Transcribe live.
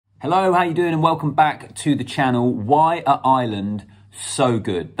Hello, how you doing? And welcome back to the channel. Why are Ireland so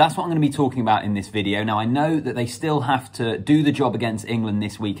good? That's what I'm going to be talking about in this video. Now, I know that they still have to do the job against England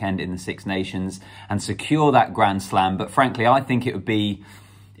this weekend in the Six Nations and secure that Grand Slam, but frankly, I think it'd be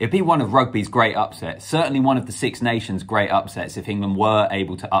one of rugby's great upsets. Certainly one of the Six Nations' great upsets if England were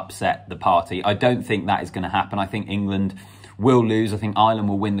able to upset the party. I don't think that is going to happen. I think England will lose. I think Ireland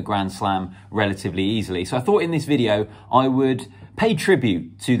will win the Grand Slam relatively easily. So I thought in this video I would pay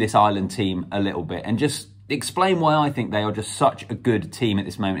tribute to this Ireland team a little bit and just explain why I think they are just such a good team at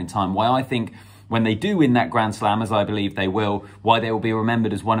this moment in time. Why I think when they do win that Grand Slam, as I believe they will, why they will be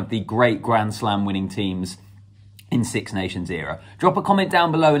remembered as one of the great Grand Slam winning teams in Six Nations era. Drop a comment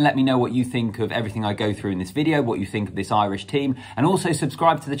down below and let me know what you think of everything I go through in this video, what you think of this Irish team, and also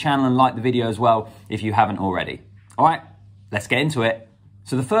subscribe to the channel and like the video as well if you haven't already. All right, let's get into it.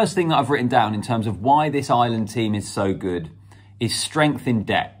 So the first thing that I've written down in terms of why this Ireland team is so good is strength in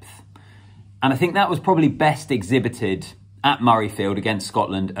depth. And I think that was probably best exhibited at Murrayfield against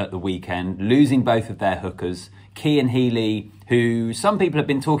Scotland at the weekend, losing both of their hookers. Cian Healy, who some people have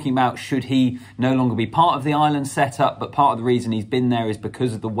been talking about, should he no longer be part of the Ireland setup, but part of the reason he's been there is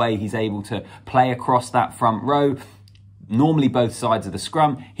because of the way he's able to play across that front row, normally both sides of the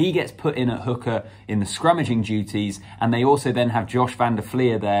scrum. He gets put in at hooker in the scrummaging duties, and they also then have Josh van der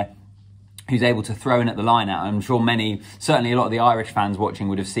Flier there, who's able to throw in at the line out. I'm sure many, certainly a lot of the Irish fans watching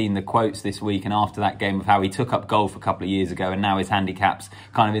would have seen the quotes this week and after that game of how he took up golf a couple of years ago and now his handicap's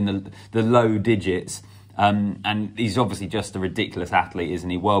kind of in the low digits. And he's obviously just a ridiculous athlete, isn't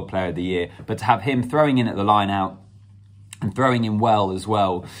he? World Player of the Year. But to have him throwing in at the line out and throwing in well as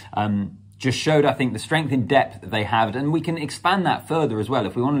well, just showed, I think, the strength in depth that they have. And we can expand that further as well.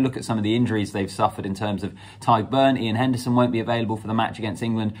 If we want to look at some of the injuries they've suffered in terms of Tyg Byrne, Ian Henderson won't be available for the match against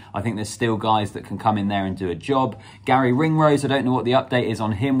England. I think there's still guys that can come in there and do a job. Gary Ringrose, I don't know what the update is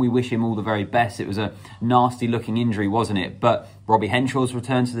on him. We wish him all the very best. It was a nasty looking injury, wasn't it? But Robbie Henshaw's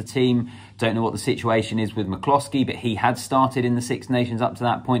returned to the team. Don't know what the situation is with McCloskey, but he had started in the Six Nations up to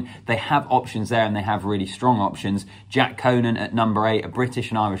that point. They have options there, and they have really strong options. Jack Conan at number 8, a British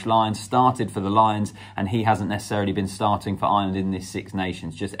and Irish Lion, started for the Lions, and he hasn't necessarily been starting for Ireland in this Six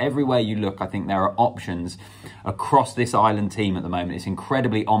Nations. Just everywhere you look, I think there are options across this Ireland team at the moment. It's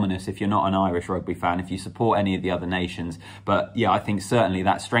incredibly ominous if you're not an Irish rugby fan, if you support any of the other nations. But yeah, I think certainly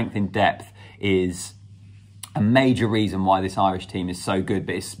that strength in depth is a major reason why this Irish team is so good,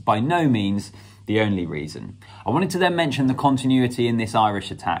 but it's by no means the only reason. I wanted to then mention the continuity in this Irish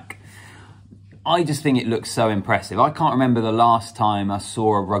attack. I just think it looks so impressive. I can't remember the last time I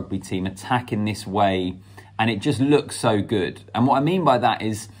saw a rugby team attack in this way, and it just looks so good. And what I mean by that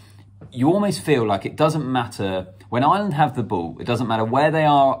is you almost feel like it doesn't matter when Ireland have the ball, it doesn't matter where they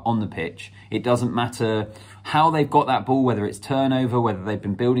are on the pitch, it doesn't matter how they've got that ball, whether it's turnover, whether they've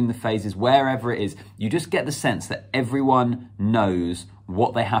been building the phases, wherever it is, you just get the sense that everyone knows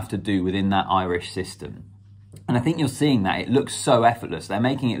what they have to do within that Irish system. And I think you're seeing that. It looks so effortless. They're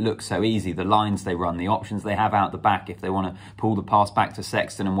making it look so easy. The lines they run, the options they have out the back if they want to pull the pass back to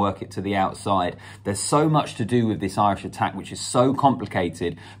Sexton and work it to the outside. There's so much to do with this Irish attack, which is so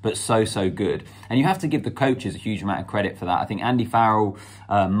complicated, but so good. And you have to give the coaches a huge amount of credit for that. I think Andy Farrell,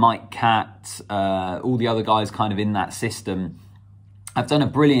 Mike Catt, all the other guys kind of in that system have done a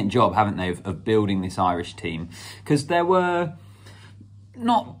brilliant job, haven't they, of building this Irish team. Because there were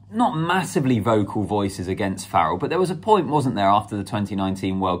not massively vocal voices against Farrell, but there was a point, wasn't there, after the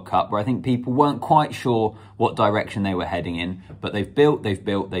 2019 World Cup where I think people weren't quite sure what direction they were heading in, but they've built,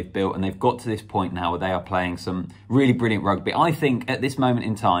 and they've got to this point now where they are playing some really brilliant rugby. I think at this moment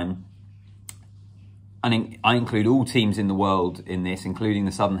in time, I include all teams in the world in this, including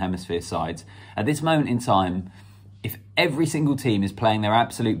the Southern Hemisphere sides, at this moment in time, if every single team is playing their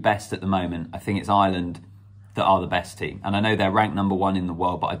absolute best at the moment, I think it's Ireland that are the best team. And I know they're ranked number 1 in the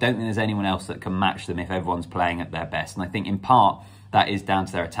world, but I don't think there's anyone else that can match them if everyone's playing at their best. And I think in part that is down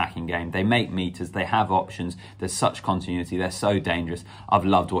to their attacking game. They make meters, they have options, there's such continuity, they're so dangerous. I've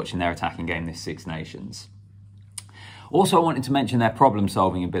loved watching their attacking game this Six Nations. Also, I wanted to mention their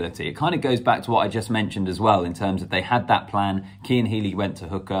problem-solving ability. It kind of goes back to what I just mentioned as well in terms of they had that plan. Cian Healy went to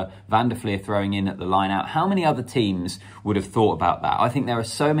hooker, Van der Flier throwing in at the line-out. How many other teams would have thought about that? I think there are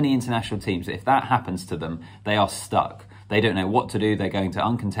so many international teams that if that happens to them, they are stuck. They don't know what to do. They're going to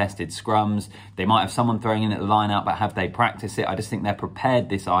uncontested scrums. They might have someone throwing in at the line-out, but have they practiced it? I just think they're prepared,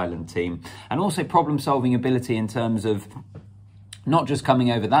 this Ireland team. And also problem-solving ability in terms of not just coming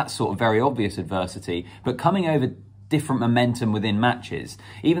over that sort of very obvious adversity, but coming over different momentum within matches.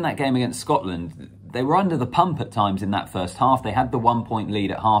 Even that game against Scotland, they were under the pump at times in that first half. They had the 1-point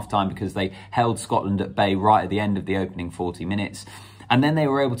lead at half-time because they held Scotland at bay right at the end of the opening 40 minutes. And then they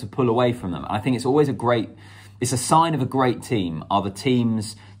were able to pull away from them. I think it's always it's a sign of a great team are the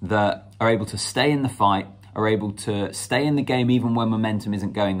teams that are able to stay in the fight, are able to stay in the game even when momentum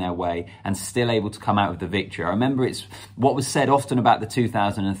isn't going their way, and still able to come out with the victory. I remember it's what was said often about the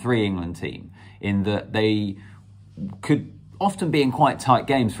 2003 England team, in that they could often be in quite tight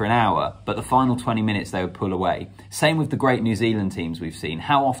games for an hour, but the final 20 minutes they would pull away. Same with the great New Zealand teams we've seen.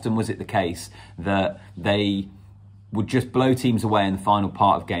 How often was it the case that they would just blow teams away in the final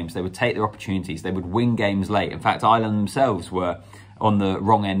part of games? They would take their opportunities, they would win games late. In fact, Ireland themselves were on the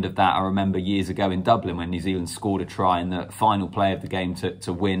wrong end of that. I remember years ago in Dublin when New Zealand scored a try in the final play of the game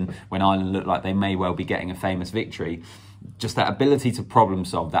to win, when Ireland looked like they may well be getting a famous victory. Just that ability to problem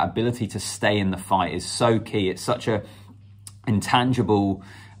solve, that ability to stay in the fight is so key. It's such a intangible,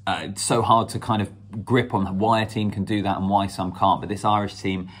 it's so hard to kind of grip on why a team can do that and why some can't, but this Irish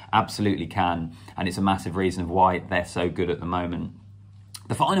team absolutely can, and it's a massive reason of why they're so good at the moment.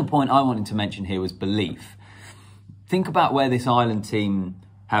 The final point I wanted to mention here was belief. Think about where this Ireland team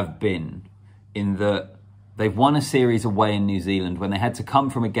have been, in that they've won a series away in New Zealand when they had to come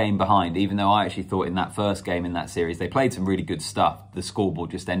from a game behind, even though I actually thought in that first game in that series, they played some really good stuff. The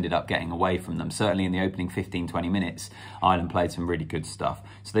scoreboard just ended up getting away from them. Certainly in the opening 15-20 minutes, Ireland played some really good stuff.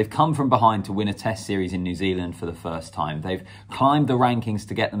 So they've come from behind to win a test series in New Zealand for the first time. They've climbed the rankings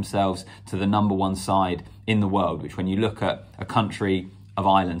to get themselves to the #1 side in the world, which when you look at a country of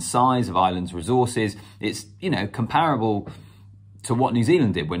Ireland's size, of Ireland's resources, it's, you know, comparable to what New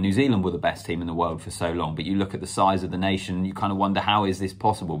Zealand did when New Zealand were the best team in the world for so long. But you look at the size of the nation, you kind of wonder, how is this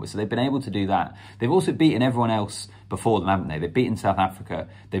possible? But so they've been able to do that. They've also beaten everyone else before them, haven't they? They've beaten South Africa,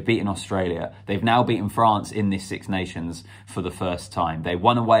 they've beaten Australia, they've now beaten France in this Six Nations for the first time. They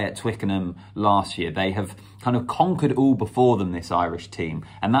won away at Twickenham last year. They have kind of conquered all before them, this Irish team.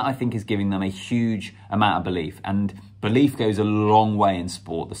 And that, I think, is giving them a huge amount of belief. And belief goes a long way in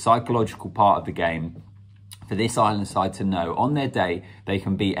sport. The psychological part of the game, for this Ireland side to know on their day they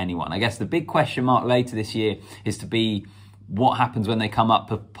can beat anyone. I guess the big question mark later this year is to be what happens when they come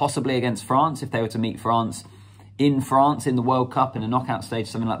up possibly against France, if they were to meet France in the World Cup in a knockout stage,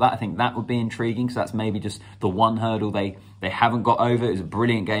 something like that. I think that would be intriguing, because that's maybe just the one hurdle they haven't got over. It was a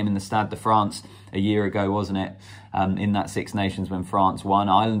brilliant game in the Stade de France a year ago, wasn't it? In that Six Nations when France won.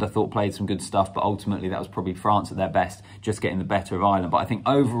 Ireland, I thought, played some good stuff, but ultimately that was probably France at their best, just getting the better of Ireland. But I think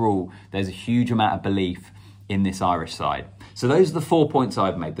overall there's a huge amount of belief in this Irish side. So those are the 4 points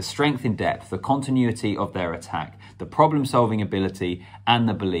I've made: the strength in depth, the continuity of their attack, the problem-solving ability, and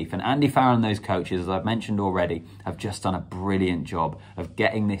the belief. And Andy Farrell and those coaches, as I've mentioned already, have just done a brilliant job of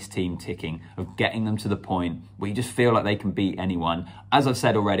getting this team ticking, of getting them to the point where you just feel like they can beat anyone. As I've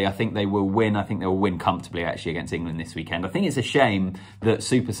said already, I think they will win. I think they will win comfortably, actually, against England this weekend. I think it's a shame that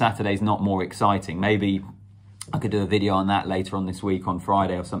Super Saturday's not more exciting. Maybe I could do a video on that later on this week, on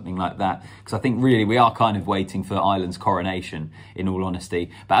Friday or something like that, because I think really we are kind of waiting for Ireland's coronation, in all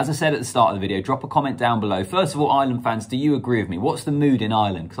honesty. But as I said at the start of the video, drop a comment down below. First of all, Ireland fans, do you agree with me? What's the mood in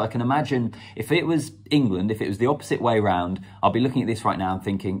Ireland? Because I can imagine if it was England, if it was the opposite way round, I'll be looking at this right now and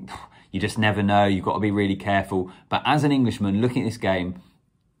thinking, you just never know, you've got to be really careful. But as an Englishman looking at this game,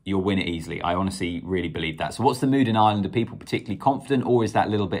 you'll win it easily. I honestly really believe that. So what's the mood in Ireland? Are people particularly confident, or is that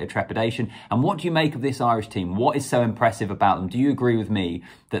little bit of trepidation? And what do you make of this Irish team? What is so impressive about them? Do you agree with me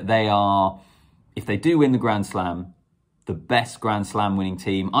that they are, if they do win the Grand Slam, the best Grand Slam winning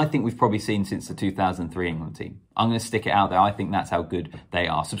team I think we've probably seen since the 2003 England team? I'm going to stick it out there. I think that's how good they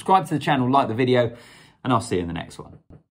are. Subscribe to the channel, like the video, and I'll see you in the next one.